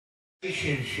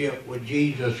Relationship with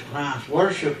Jesus Christ.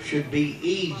 Worship should be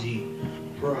easy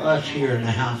for us here in the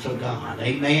house of God.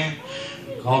 Amen.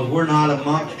 Because we're not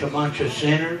amongst a bunch of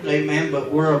sinners. Amen.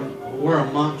 But we're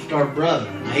amongst our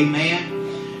brethren.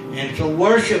 Amen. And so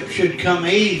worship should come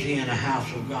easy in the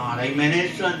house of God. Amen.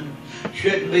 It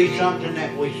shouldn't be something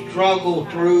that we struggle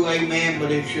through. Amen.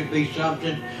 But it should be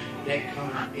something that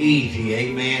comes easy.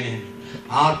 Amen. And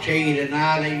I'll tell you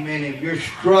tonight, amen, if you're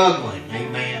struggling,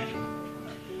 amen,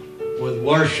 with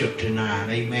worship tonight,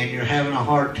 amen, you're having a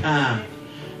hard time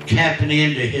tapping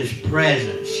into His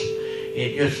presence,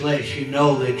 it just lets you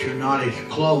know that you're not as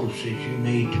close as you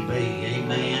need to be.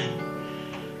 Amen.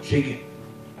 See,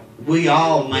 we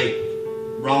all make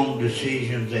wrong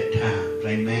decisions at times.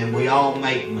 Amen. We all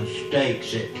make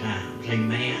mistakes at times.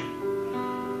 Amen.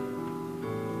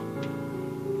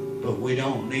 But we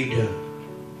don't need to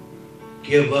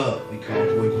give up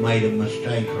because we've made a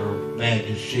mistake or a bad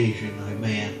decision.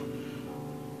 Amen.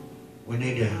 We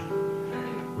need to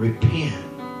repent,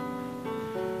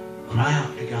 cry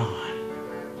out to God,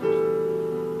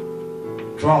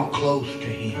 draw close to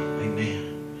Him,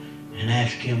 amen, and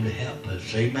ask Him to help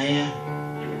us, amen.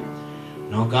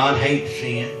 No, God hates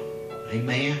sin,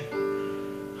 amen.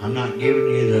 I'm not giving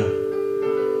you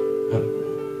the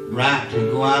right to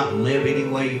go out and live any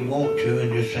way you want to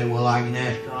and just say, well, I can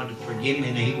ask God to forgive me,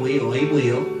 and He will. He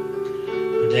will.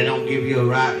 But they don't give you a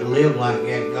right to live like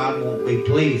that. God won't be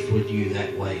pleased with you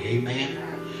that way. Amen.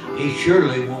 He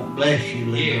surely won't bless you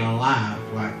living a life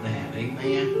like that.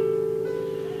 Amen.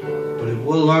 But if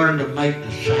we'll learn to make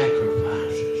the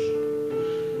sacrifices,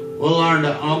 we'll learn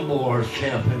to humble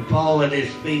ourselves and fall at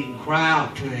His feet and cry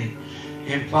out to Him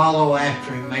and follow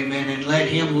after Him. Amen. And let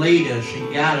Him lead us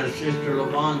and guide us. Sister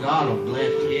LaVon, God will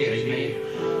bless us.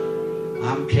 Amen.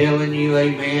 I'm telling you,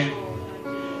 amen,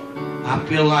 I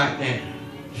feel like that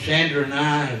Sandra and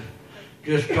I have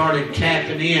just started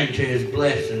tapping into His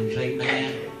blessings,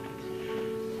 amen.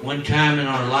 One time in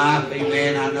our life,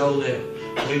 amen, I know that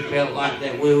we felt like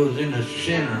that we was in the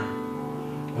center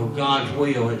of God's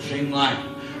will. It seemed like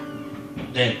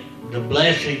that the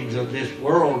blessings of this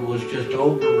world was just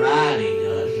overriding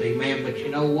us, amen. But you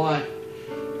know what?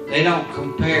 They don't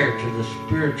compare to the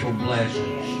spiritual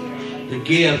blessings, the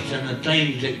gifts and the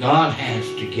things that God has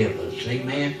to give us,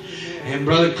 amen. And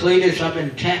Brother Cletus, I've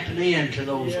been tapping into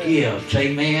those gifts,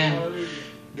 amen.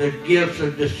 The gifts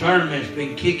of discernment's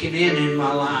been kicking in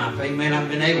my life, amen. I've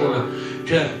been able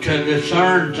to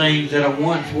discern things that I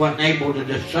once wasn't able to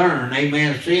discern,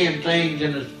 amen. Seeing things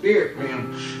in the spirit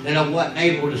realm that I wasn't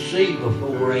able to see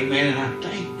before, amen. And I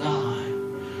thank God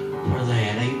for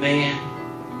that, amen.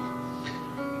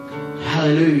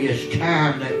 Hallelujah. It's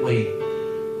time that we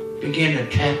begin to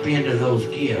tap into those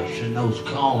gifts and those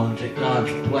callings that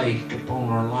God's placed upon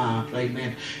our life.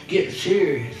 Amen. Get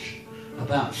serious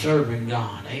about serving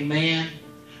God. Amen.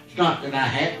 It's not that I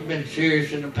hadn't been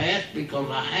serious in the past, because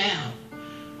I have.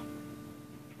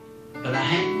 But I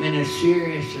hadn't been as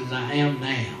serious as I am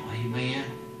now. Amen.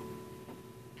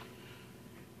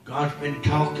 God's been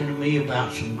talking to me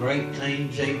about some great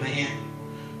things. Amen.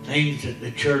 Things that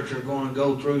the church are going to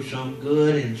go through, some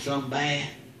good and some bad.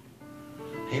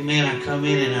 Amen. I come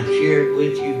in and I shared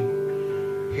with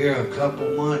you here a couple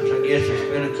months, I guess it's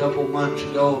been a couple months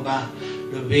ago, about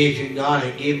the vision God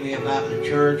had given me about the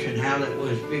church and how that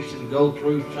was fixing to go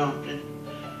through something.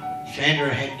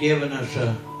 Sandra had given us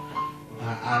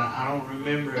I don't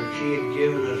remember if she had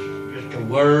given us just a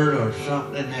word or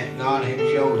something that God had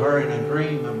showed her in a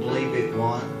dream, I believe it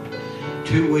was.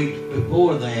 2 weeks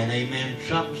before that, amen.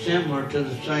 Something similar to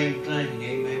the same thing,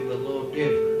 amen, but a little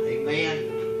different, amen.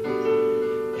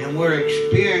 And we're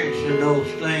experiencing those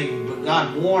things, but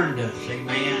God warned us,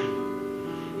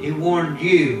 amen. He warned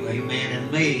you, amen,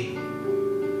 and me.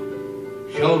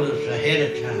 Showed us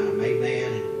ahead of time,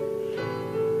 amen.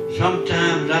 And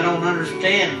sometimes I don't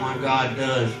understand why God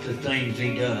does the things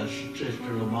He does, Sister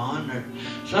LaVon.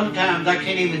 Sometimes I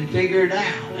can't even figure it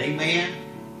out, amen.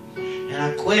 And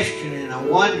I question and I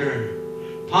wonder,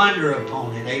 ponder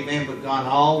upon it, amen. But God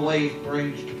always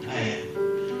brings to pass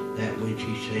that which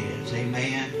He says,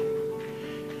 amen.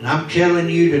 And I'm telling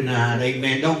you tonight,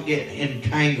 amen, don't get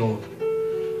entangled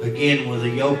again with a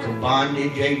yoke of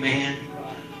bondage, amen.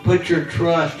 Put your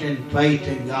trust and faith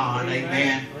in God,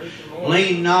 amen.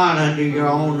 Lean not unto your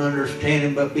own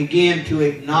understanding, but begin to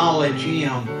acknowledge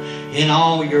Him in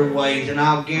all your ways, and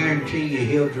I'll guarantee you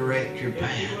He'll direct your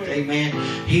path. Amen.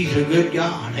 He's a good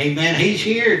God. Amen. He's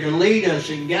here to lead us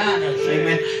and guide us.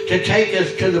 Amen. To take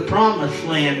us to the promised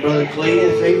land, Brother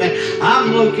Cletus. Amen.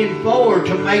 I'm looking forward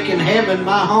to making heaven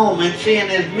my home and seeing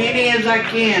as many as I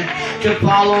can to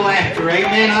follow after.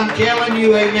 Amen. I'm telling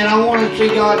you, amen, I want to see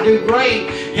God do great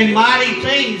and mighty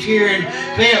things here in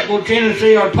Fayetteville,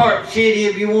 Tennessee, or Park City,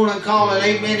 if you want to call it.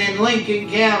 Amen. In Lincoln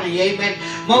County. Amen.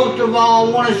 Most of all,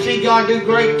 I want to see God do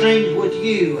great things with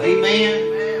you.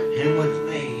 Amen. And with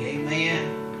me. Amen.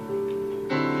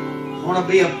 I want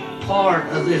to be a part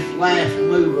of this last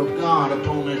move of God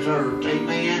upon this earth.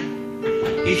 Amen.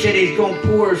 He said He's going to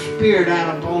pour His Spirit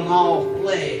out upon all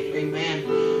flesh. Amen.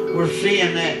 We're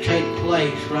seeing that take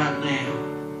place right now.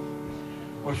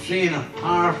 We're seeing a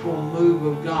powerful move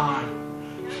of God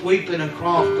sweeping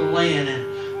across the land. And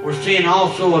we're seeing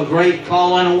also a great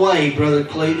falling away, Brother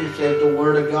Cletus, as the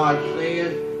Word of God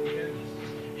says.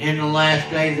 In the last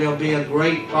days there'll be a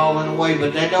great falling away.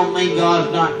 But that don't mean God's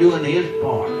not doing His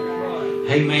part.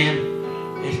 Amen.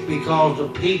 It's because the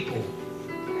people,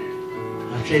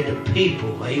 I said the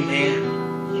people, amen,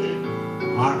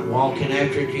 aren't walking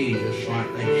after Jesus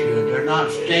like they should. They're not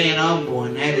staying humble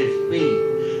and at His feet.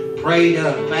 Prayed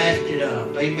up, fasted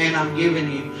up. Amen. I'm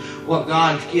giving you what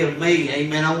God's given me.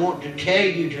 Amen. I want to tell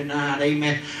you tonight,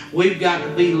 amen, we've got to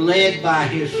be led by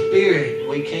His Spirit.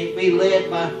 We can't be led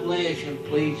by flesh and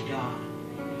please God.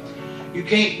 You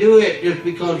can't do it just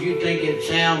because you think it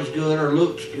sounds good or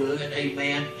looks good.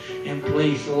 Amen. And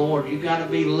please the Lord. You got to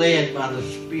be led by the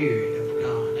Spirit of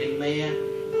God. Amen.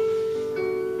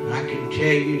 And I can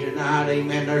tell you tonight,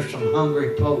 amen, there's some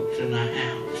hungry folks in the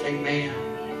house. Amen.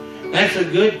 That's a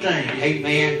good thing.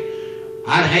 Amen.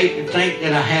 I'd hate to think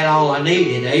that I had all I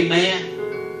needed. Amen.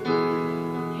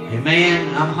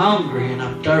 Amen. I'm hungry and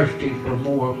I'm thirsty for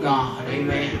more of God.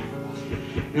 Amen.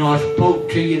 You know, I spoke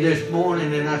to you this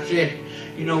morning and I said,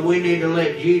 you know, we need to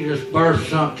let Jesus birth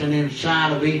something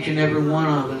inside of each and every one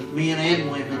of us, men and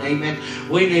women. Amen.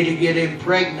 We need to get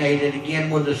impregnated again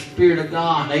with the Spirit of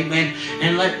God. Amen.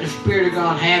 And let the Spirit of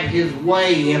God have His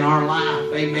way in our life.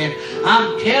 Amen.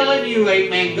 I'm telling you,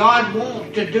 amen, God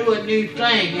wants to do a new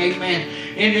thing. Amen.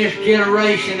 In this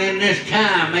generation, in this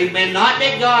time. Amen. Not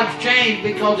that God's changed,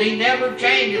 because He never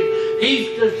changes.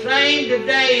 He's the same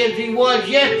today as He was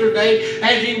yesterday,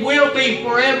 as He will be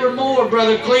forevermore,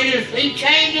 Brother Cletus. He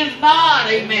changes not,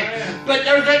 amen. But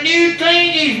there's a new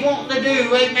thing He's wanting to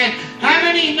do, amen. How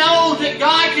many knows that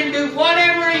God can do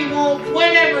whatever He wants,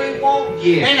 whenever He wants,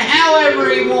 and however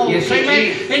He wants,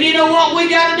 amen. And you know what we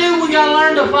got to do? We got to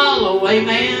learn to follow,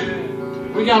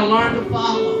 amen. We got to learn to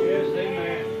follow.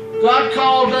 God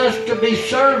calls us to be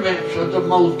servants of the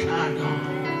Most High God.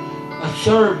 A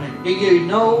servant. Do you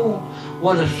know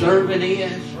what a servant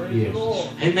is? Yes.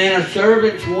 Amen. A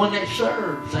servant's one that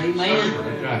serves. Amen.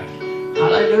 Right.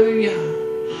 Hallelujah.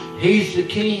 He's the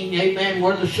king. Amen.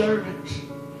 We're the servants.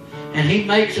 And He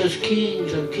makes us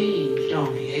kings of kings,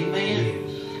 don't He? Amen.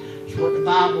 Yes. That's what the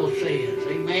Bible says.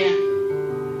 Amen.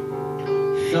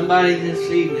 Somebody this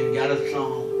evening got a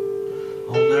song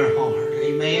on their heart.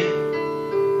 Amen.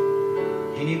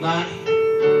 Anybody?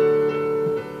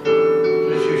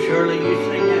 Sister Shirley, you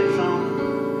sing that song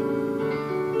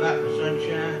about the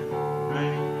sunshine,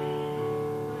 right?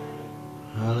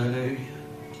 Hallelujah.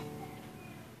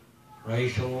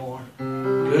 Praise the Lord.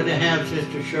 Good to have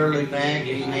Sister Shirley back.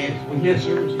 Amen. Yes,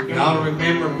 sir. Y'all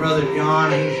remember Brother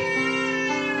John? He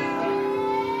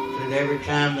said every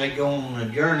time they go on a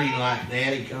journey like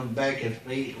that, he comes back, his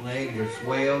feet and legs are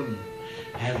swelled and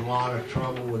has a lot of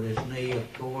trouble with his knee,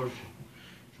 of course.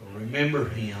 Remember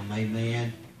him,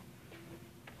 amen.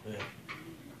 But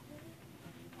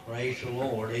praise the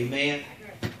Lord, amen.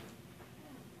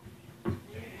 You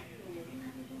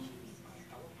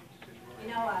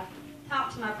know, I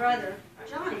talked to my brother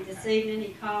Johnny this evening.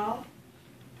 He called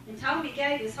and told me he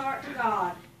gave his heart to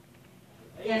God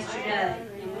yesterday.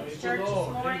 He went to church this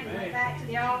morning and went back to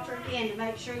the altar again to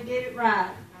make sure he did it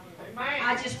right.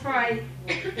 I just pray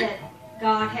that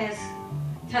God has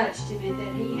touched him and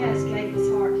that he has gave his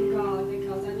heart to God,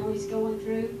 because I know he's going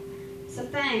through some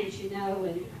things, you know,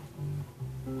 and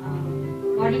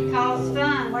what he calls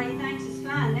fun, what he thinks is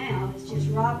fun now, it's just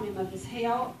robbing him of his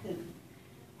health and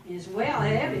his wealth,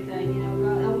 everything, you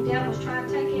know. The old devil's trying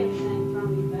to take everything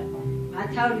from him, but I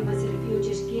told him, I said, if you'll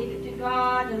just give it to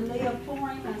God and live for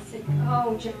Him, I said,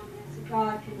 oh,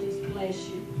 God can just bless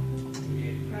you.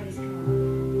 Praise God.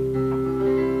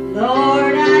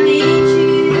 Lord, I need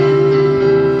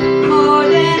You more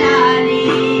than I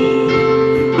need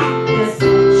the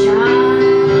sunshine.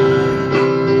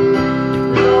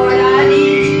 Lord, I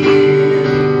need You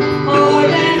more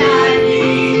than I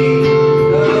need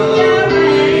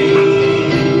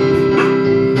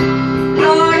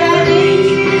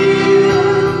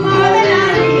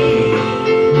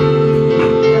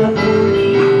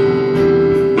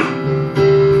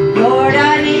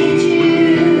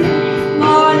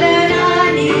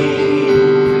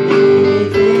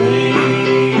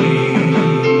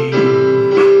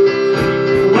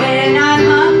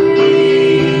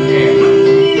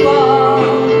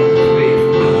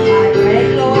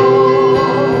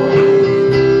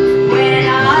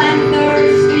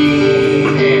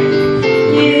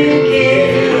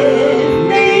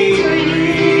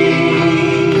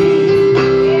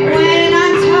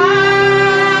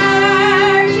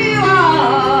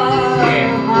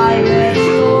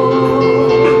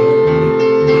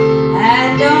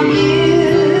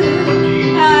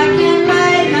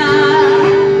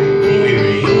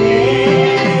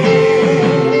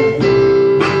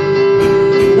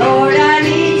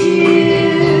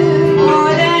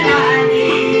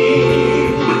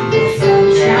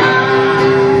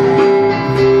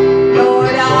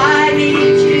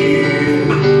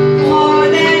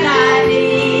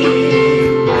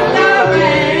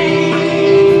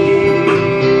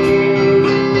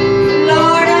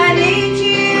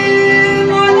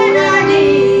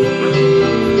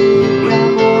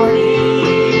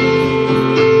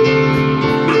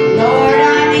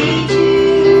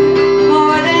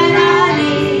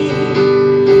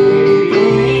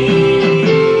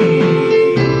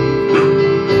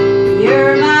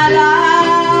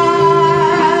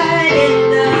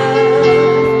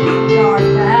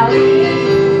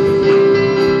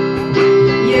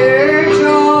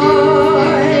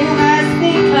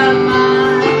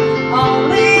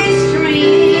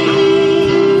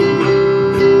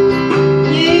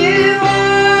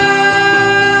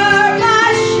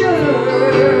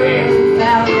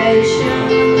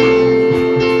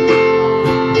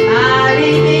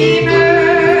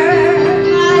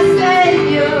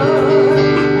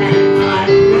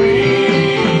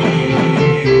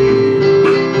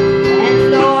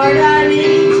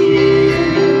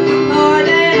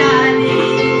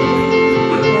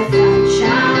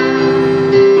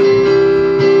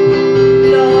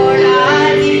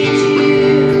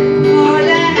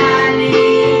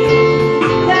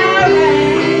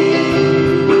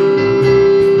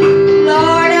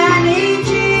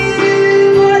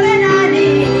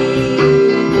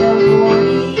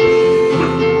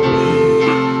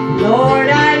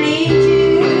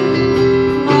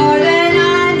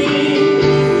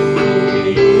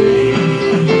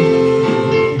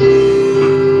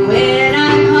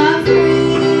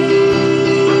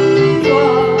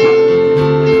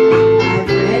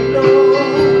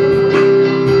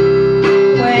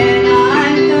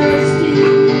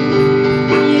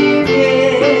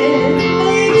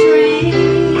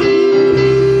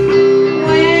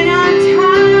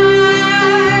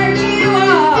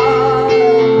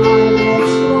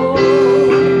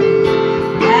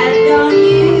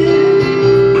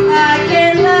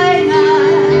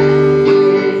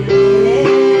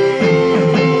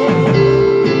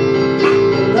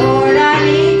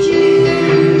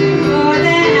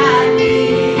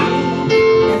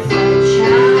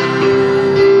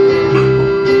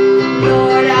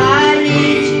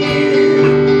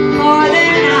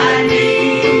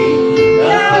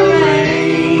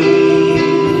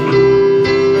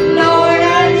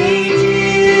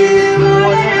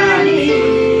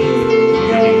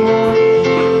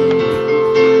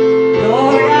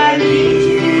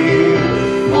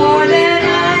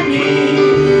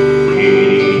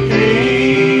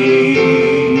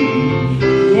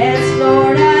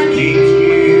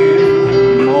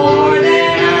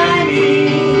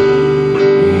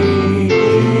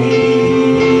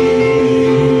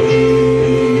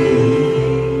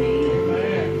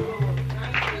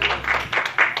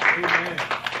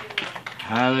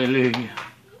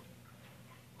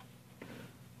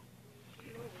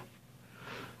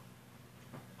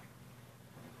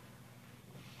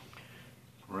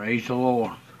Praise the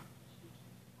Lord.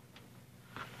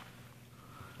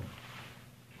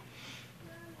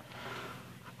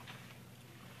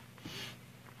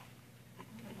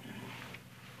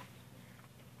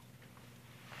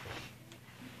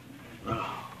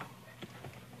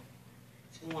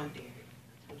 It's one, dear.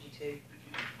 I told you two.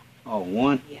 Oh,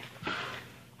 one? Yeah.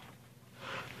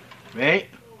 Ready?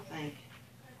 Thank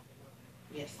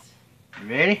you. Yes. You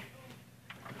ready?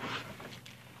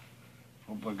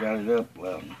 Hope I got it up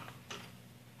well.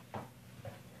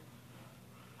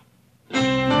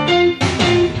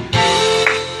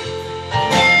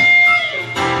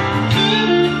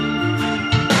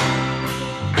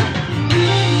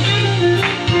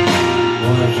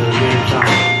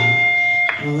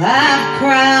 Well, I've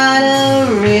cried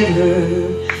a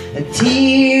river of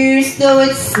tears, though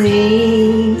it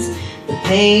seems the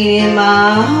pain in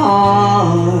my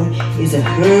heart is a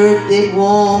hurt that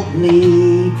won't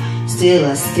leave. Still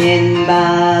I stand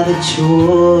by the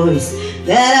choice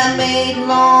that I made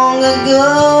long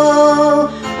ago.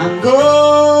 I'm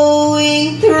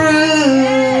going through.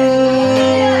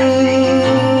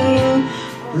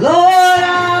 Lord,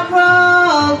 I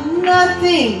brought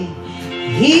nothing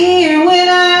here when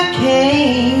I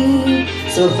came,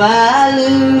 so if I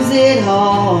lose it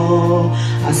all,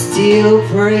 I still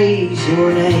praise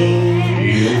your name.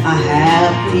 I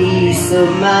have peace of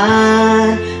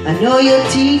mind. I know you'll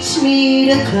teach me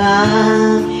to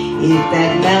climb if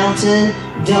that mountain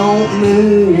don't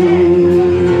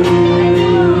move.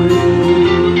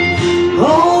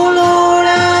 Oh Lord,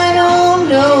 I don't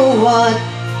know what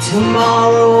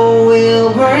tomorrow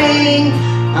will bring.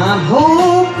 I'm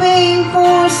hoping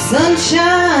for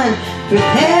sunshine,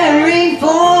 preparing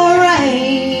for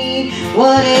rain.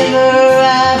 Whatever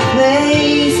I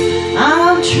face,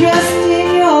 I'm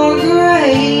trusting your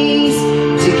grace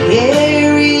to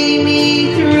carry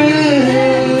me through.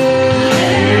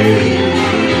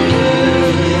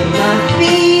 My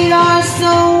feet are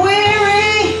so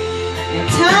weary, at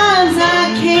times I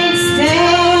can't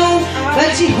stand,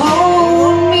 but you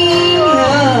hold me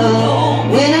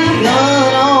up when I've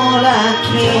done all I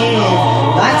can.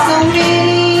 Like so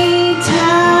many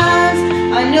times,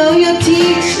 I know you'll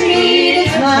teach me to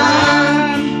climb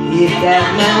if that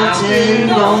mountain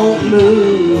don't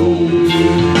move.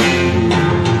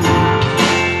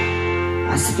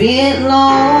 I spent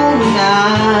long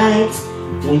nights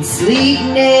when sleep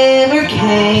never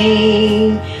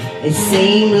came. It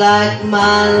seemed like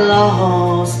my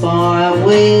loss far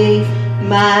outweighed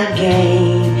my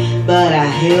gain, but I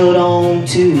held on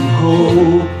to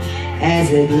hope as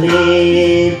it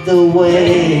led the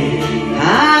way.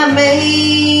 I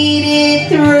made it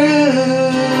through.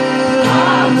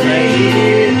 I made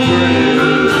it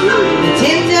through. The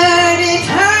tempter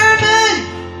determined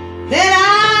that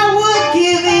I would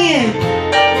give in,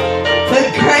 but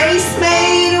grace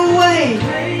made a way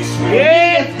for me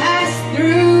to pass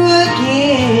through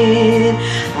again.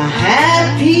 I have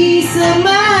peace of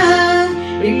mind.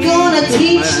 You're gonna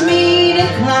teach me to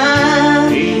climb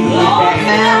if that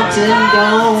mountain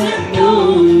don't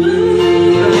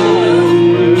move.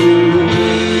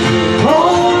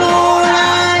 Oh Lord,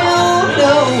 I don't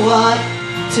know what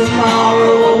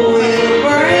tomorrow will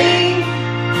bring.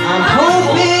 I'm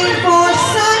hoping for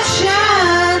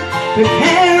sunshine,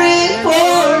 preparing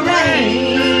for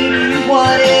rain.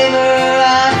 Whatever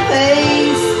I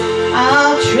face,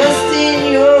 I'll trust in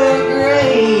your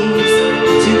grace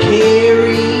to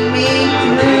carry me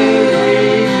through.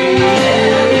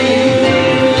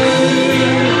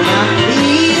 My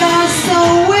feet are so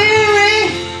weary,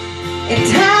 at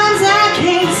times I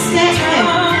can't stand,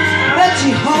 but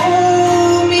you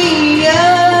hold me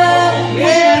up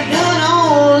when I've done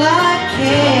all I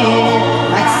can.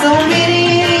 Like so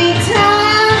many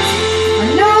times, I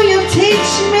know you'll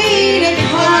teach me to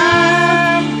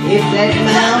climb if that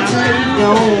mountain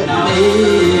don't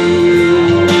move.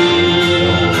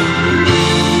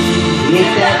 If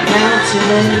that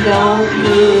mountain don't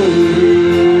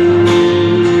move.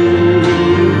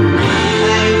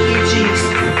 Thank you,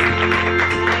 Jesus.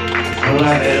 How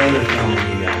about that other song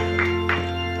you got?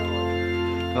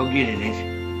 Go get it, Nancy.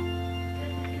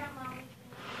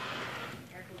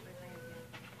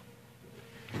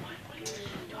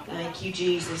 Thank you,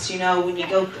 Jesus. You know, when you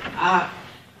go, I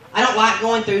don't like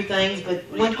going through things, but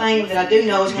one thing that I do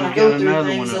know is when I go through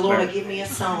things, the Lord will give me a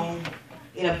song.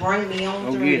 It'll bring me on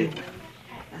Go through. get it.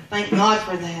 I thank God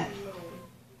for that.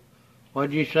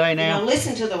 What'd you say You know, now?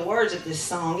 listen to the words of this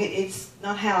song. It's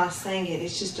not how I sing it.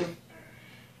 It's just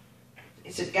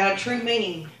it's got a true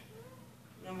meaning.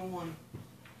 Number one.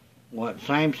 What,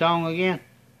 same song again?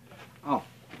 Oh.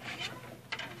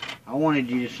 I wanted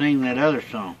you to sing that other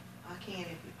song. I can if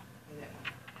you do that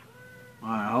one. All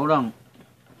right, hold on.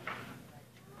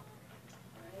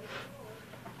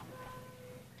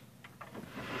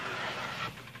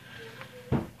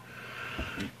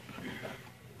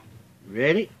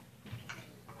 Ready?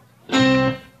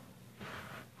 Thank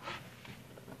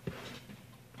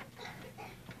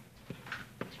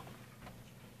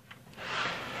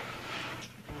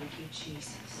you,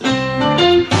 Jesus.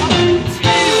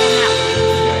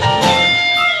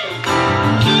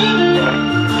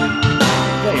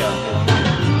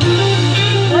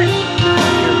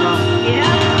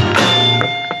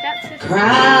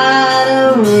 Cried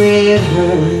a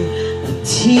river of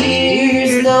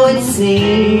tears, though it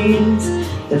seems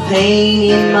the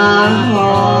pain in my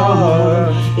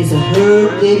heart is a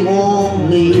hurt that won't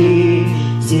leave.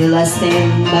 Still I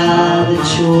stand by the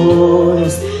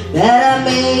choice that I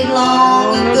made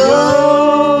long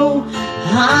ago.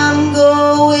 I'm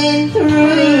going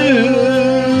through.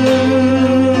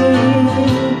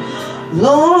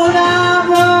 Lord, I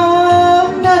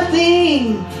brought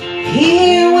nothing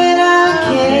here when I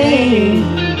came,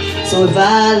 so if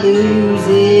I lose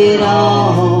it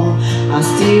all, I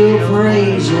still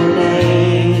praise your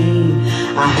name.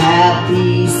 I have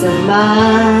peace of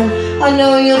mind, I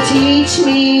know you'll teach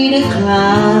me to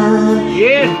climb.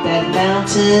 Yeah. If that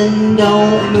mountain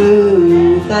don't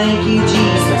move, thank you,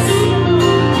 Jesus.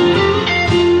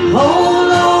 Oh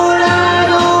Lord, I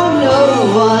don't know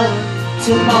what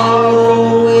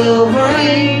tomorrow will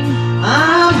bring.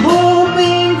 I'm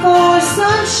hoping for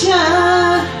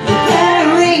sunshine,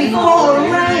 preparing for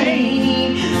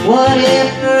rain.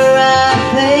 Whatever I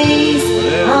face,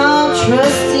 I'll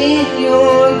trust in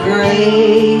your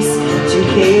grace to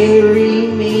carry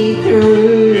me through.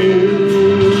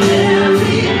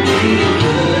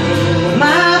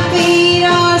 My feet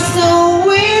are so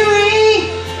weary,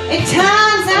 at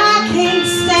times I can't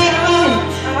stand,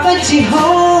 but you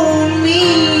hold me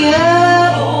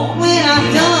up when I've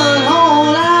done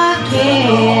all I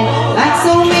can. Like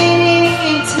so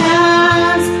many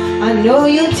times, I know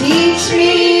you'll teach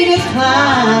me to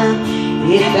climb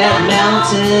if that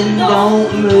mountain don't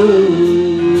move.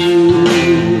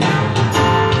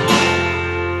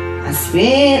 I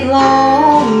spent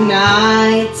long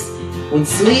nights when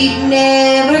sleep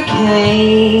never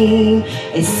came.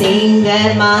 It seemed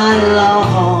that my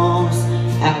loss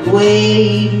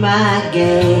outweighed my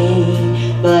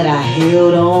gain, but I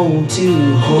held on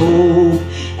to hope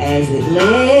as it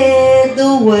led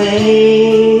the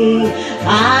way.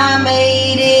 I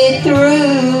made it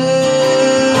through.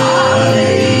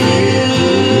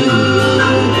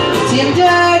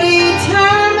 Tender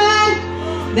determined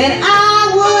that I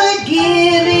would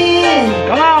give in.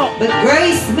 Come on. But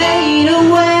grace made a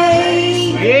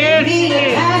way for me to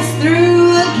pass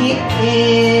through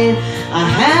again. I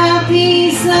have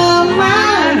peace of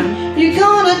mind. You're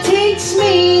gonna teach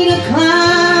me to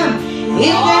climb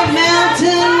if that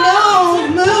mountain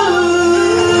don't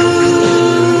move.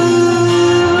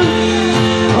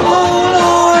 Oh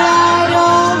Lord, I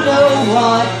don't know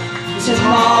what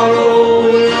tomorrow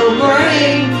will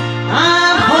bring.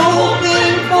 I'm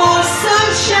hoping for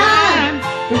sunshine,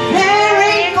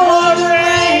 preparing for the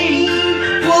rain.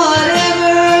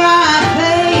 Whatever I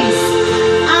face,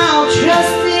 I'll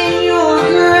trust in your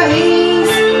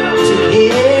grace to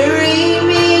carry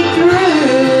me through.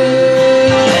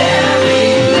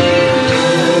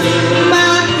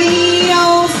 My feet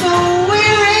are so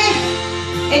weary,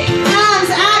 at times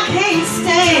I can't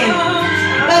stand,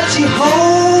 but you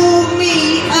hold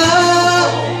me up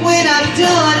when I've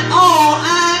done all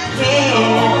I can.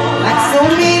 Like so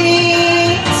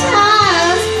many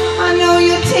times, I know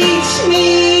you'll teach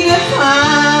me to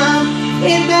climb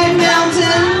if that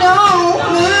mountain don't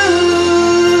move.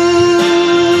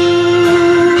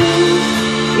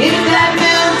 If that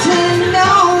mountain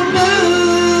don't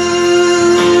move.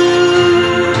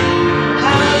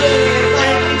 Hallelujah.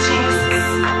 Thank you, Jesus.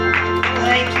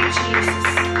 Thank you, Jesus.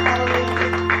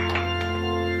 Hallelujah.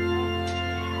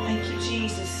 Thank you,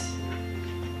 Jesus.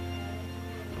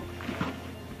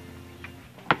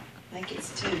 I think it's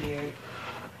two here.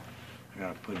 I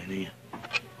gotta put it in.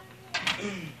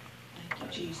 Thank you,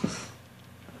 Jesus.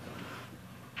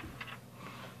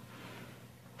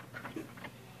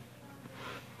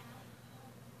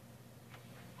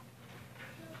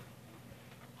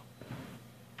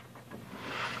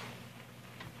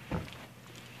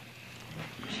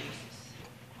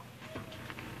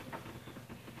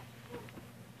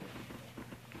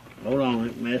 Hold on,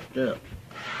 it messed up.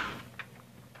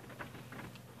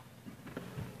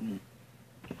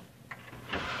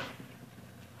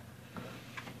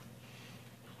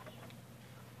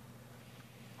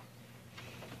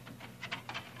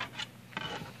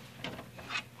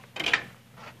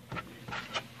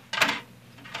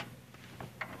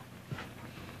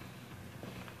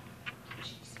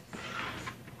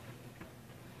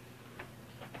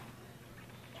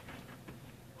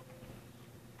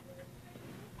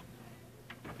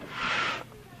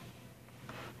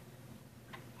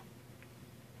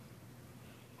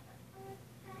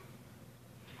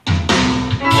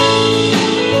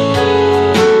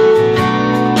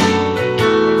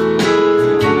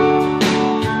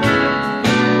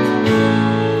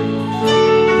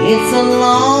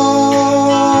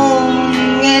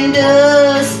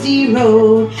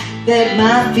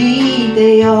 my feet,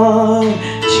 they are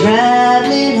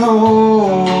traveling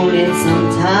on. And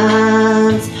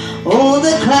sometimes, oh,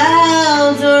 the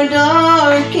clouds are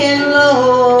dark and low.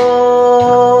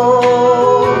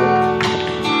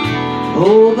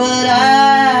 Oh, but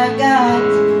I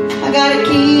gotta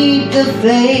keep the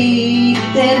faith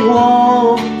and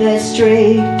walk that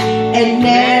straight and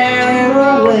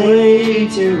narrow way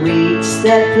to reach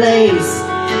that place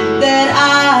that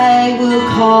I will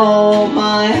call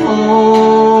my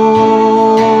home.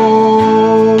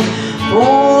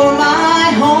 For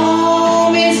my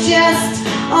home is just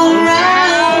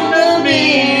around the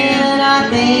bend. I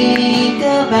think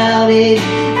about it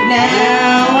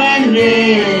now and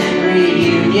then.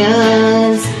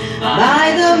 Reunions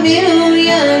by the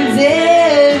millions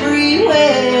everywhere.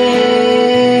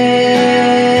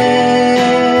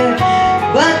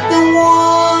 But the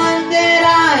one that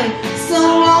I so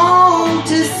long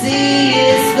to see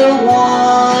is the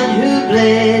one who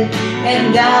bled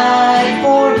and died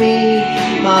for me.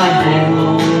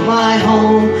 My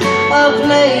home, a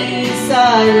place I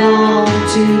long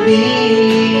to be.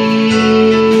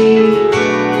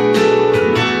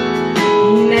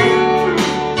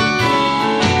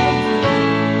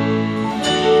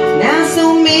 Now so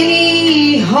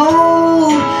many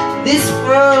hold this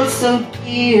world so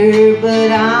dear,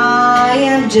 but I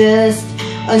am just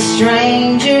a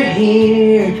stranger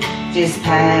here, just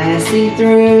passing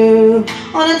through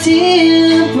on a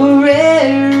temporary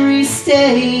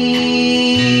stay.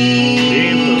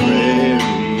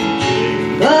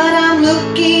 But I'm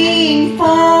looking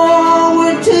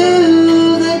forward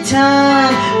to the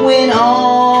time when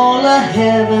all of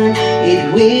heaven,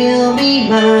 it will be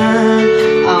mine.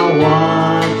 I'll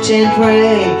watch and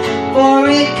pray, for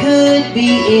it could be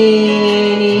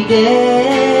any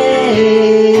day.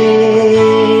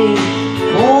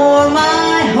 For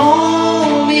my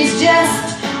home is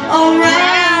just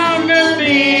around the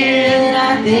bend.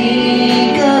 I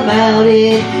think about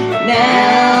it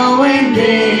now and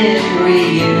then.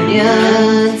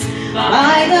 Reunions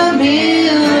by the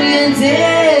millions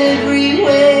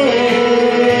everywhere.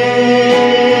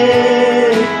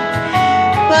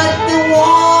 But the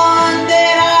one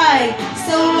that I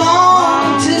so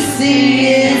long to see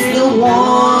is the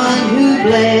one who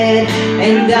bled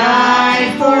and died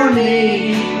for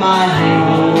me. My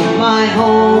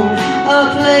home, a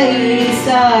place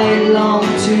I long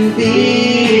to be.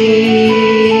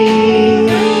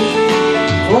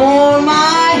 For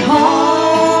my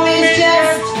home is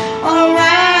just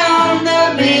around the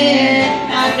bend.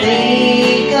 I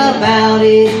think about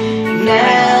it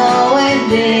now and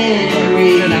then.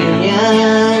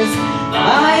 Reunions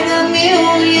by the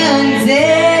millions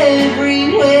everywhere.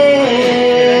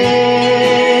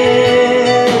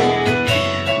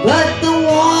 But the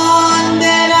one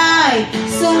that I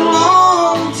so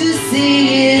long to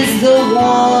see is the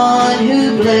one who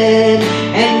bled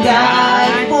and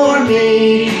died for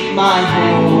me. My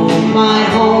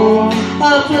home,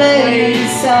 a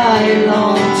place I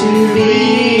long to be.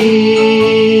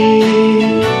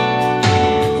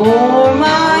 For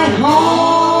my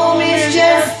home is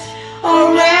just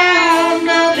around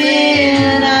the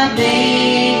bend. I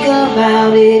think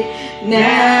about it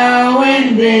now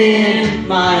and then.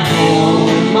 My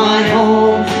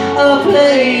home, a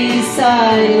place I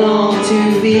long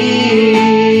to be.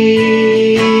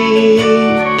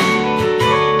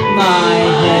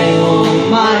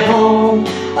 My home,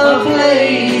 a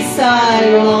place I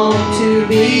long to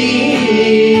be.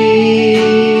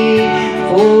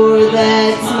 For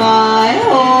that's my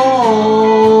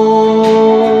home.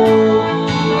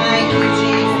 Thank you,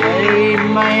 Jesus.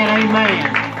 Amen, amen.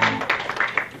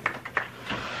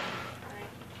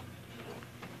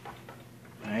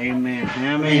 Amen.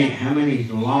 How many's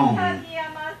long?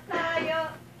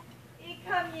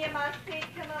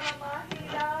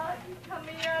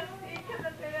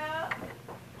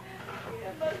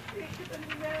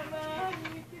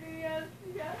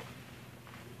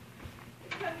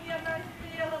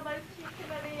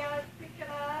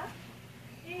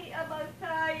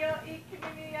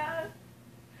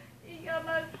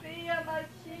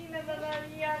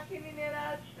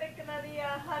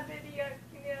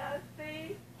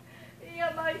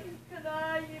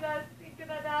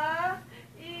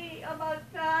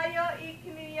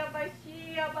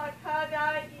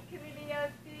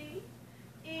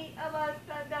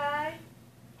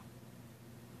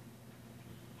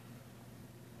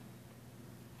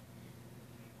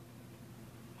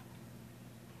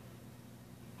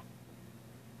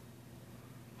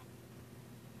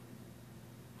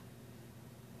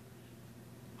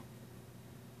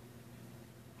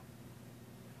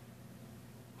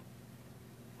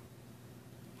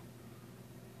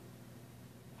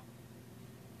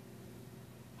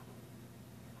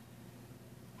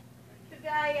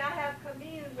 Today I have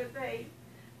communed with thee.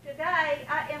 Today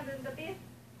I am in the midst.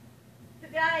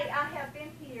 Today I have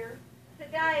been here.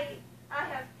 Today I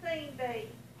have seen thee.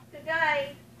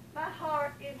 Today my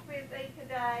heart is with thee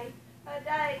today.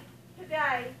 Today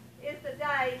is the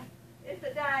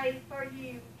day for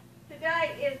you.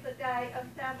 Today is the day of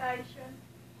salvation.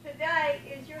 Today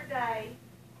is your day.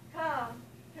 Come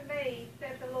to me,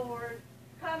 said the Lord.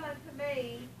 Come unto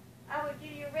me. I will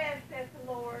give you rest, said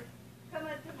the Lord. Come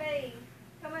unto me.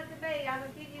 Come unto me. I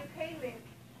will give you healing.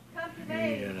 Come to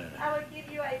me. I will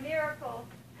give you a miracle.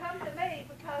 Come to me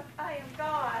because I am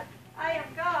God. I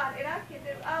am God, and I can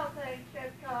do all things,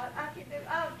 says God. I can do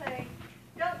all things.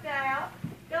 Don't doubt.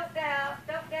 Don't doubt.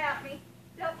 Don't doubt me.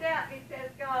 Don't doubt me,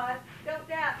 says God. Don't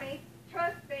doubt me.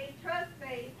 Trust me. Trust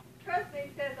me. Trust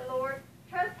me, says the Lord.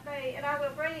 Trust me, and I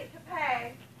will bring it to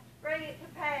pass. Bring it to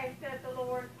pass, says the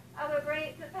Lord. I will bring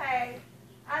it to pass.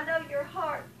 I know your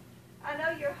heart. I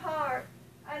know your heart.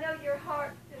 I know your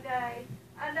heart today.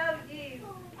 I know you.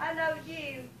 I know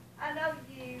you. I know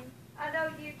you. I know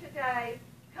you today.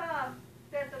 Come,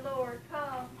 said the Lord.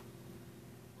 Come.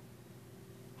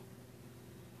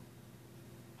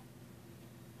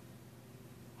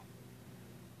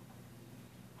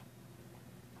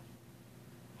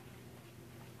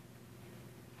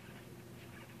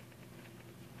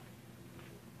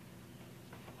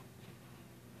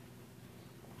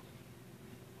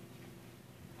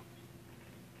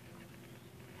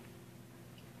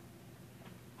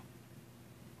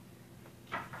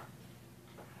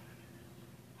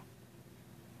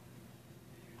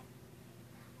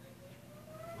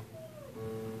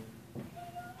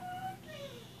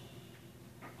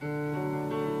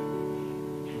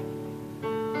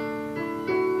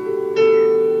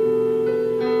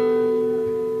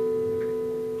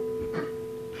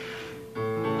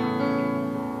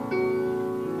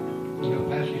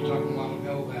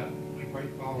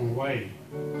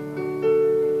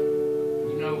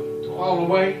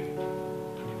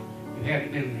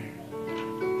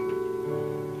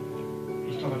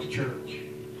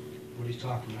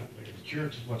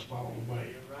 Church is what's falling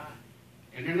away.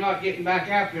 And they're not getting back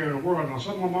out there in the world. Now,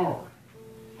 some of them are.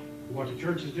 What the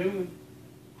church is doing,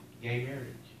 gay marriage.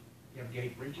 You have gay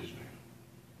preachers now.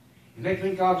 And they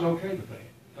think God's okay with that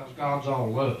because God's all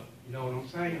love. You know what I'm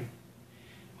saying?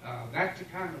 That's the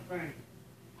kind of thing.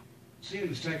 Sin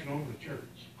is taking over the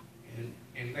church.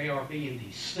 And they are being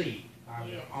deceived by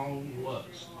their own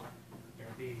lust.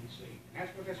 They're being deceived. And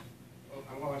that's what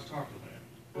I was talking about.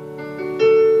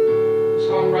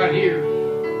 Song right here,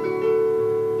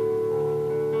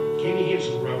 Kenny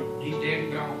Henson wrote. He's dead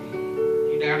and gone.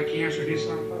 He died of cancer, and his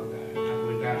son Paul died. I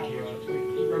believe died of cancer too.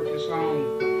 He wrote this song,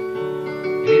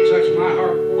 and it touched my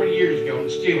heart 40 years ago, and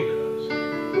it still does.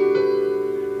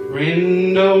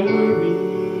 Friend, don't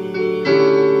worry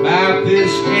about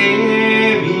this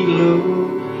heavy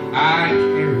load I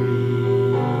carry.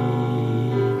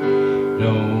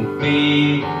 Don't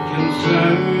be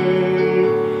concerned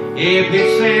if it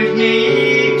sends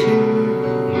me to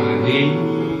my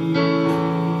knees,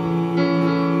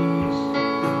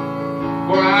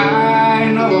 for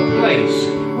I know a place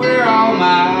where all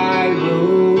my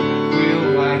load will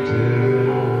lighten.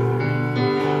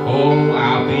 Oh,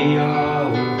 I'll be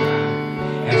alright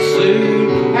as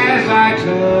soon as I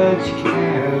touch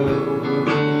Calvary.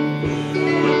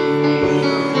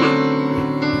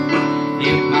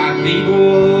 If my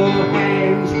feeble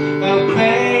hands of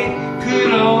faith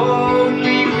could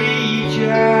only reach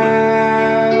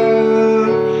out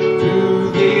to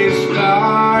this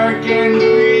dark and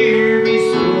dreary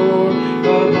store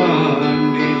of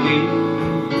unbelief,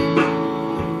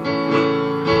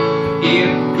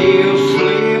 if he'll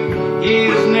slip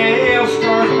his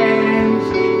nail-scarred hands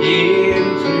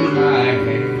into my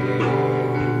hand,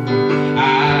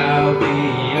 I'll be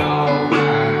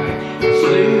alright as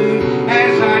soon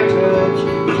as I touch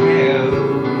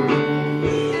Calvary.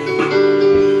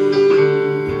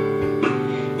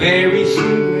 Very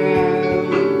soon now,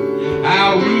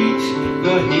 I'll reach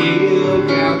the hill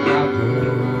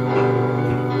Golgotha.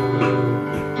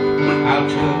 I'll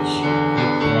touch the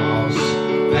cross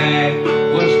that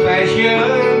was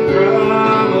fashioned from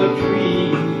a tree.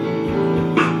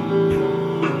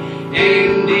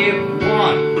 And if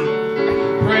one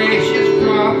precious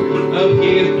drop of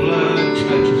his blood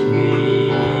touches me,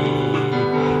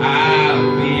 I'll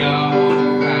be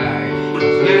alright,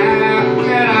 'cause now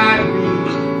that I've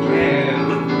reached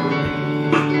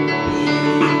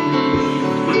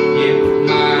if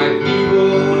my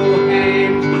feeble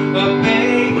hands of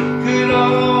faith could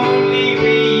only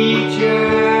reach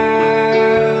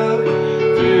out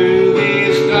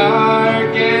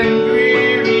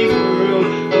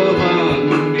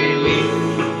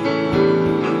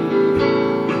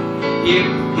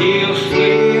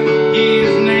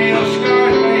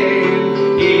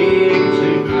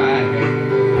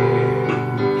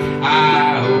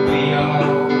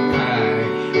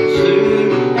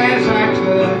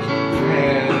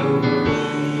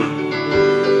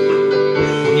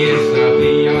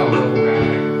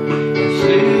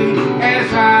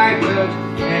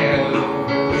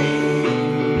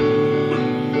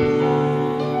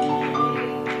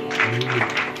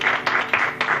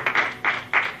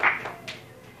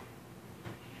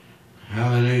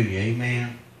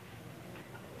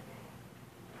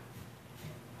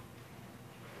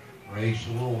Praise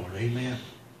the Lord. Amen.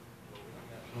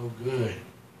 So good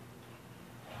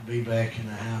to be back in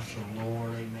the house of the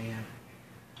Lord. Amen.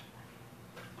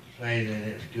 Say that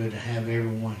it's good to have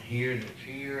everyone here that's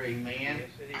here. Amen.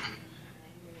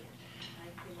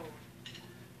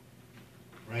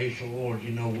 Praise the Lord.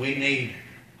 You know, we need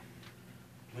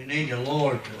the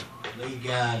Lord to lead,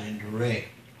 guide, and direct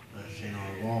us in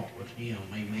our walk with Him.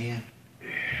 Amen.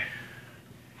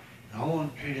 I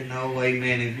want you to know,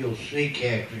 amen, if you'll seek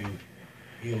after Him,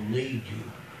 He'll lead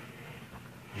you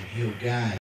and He'll guide you.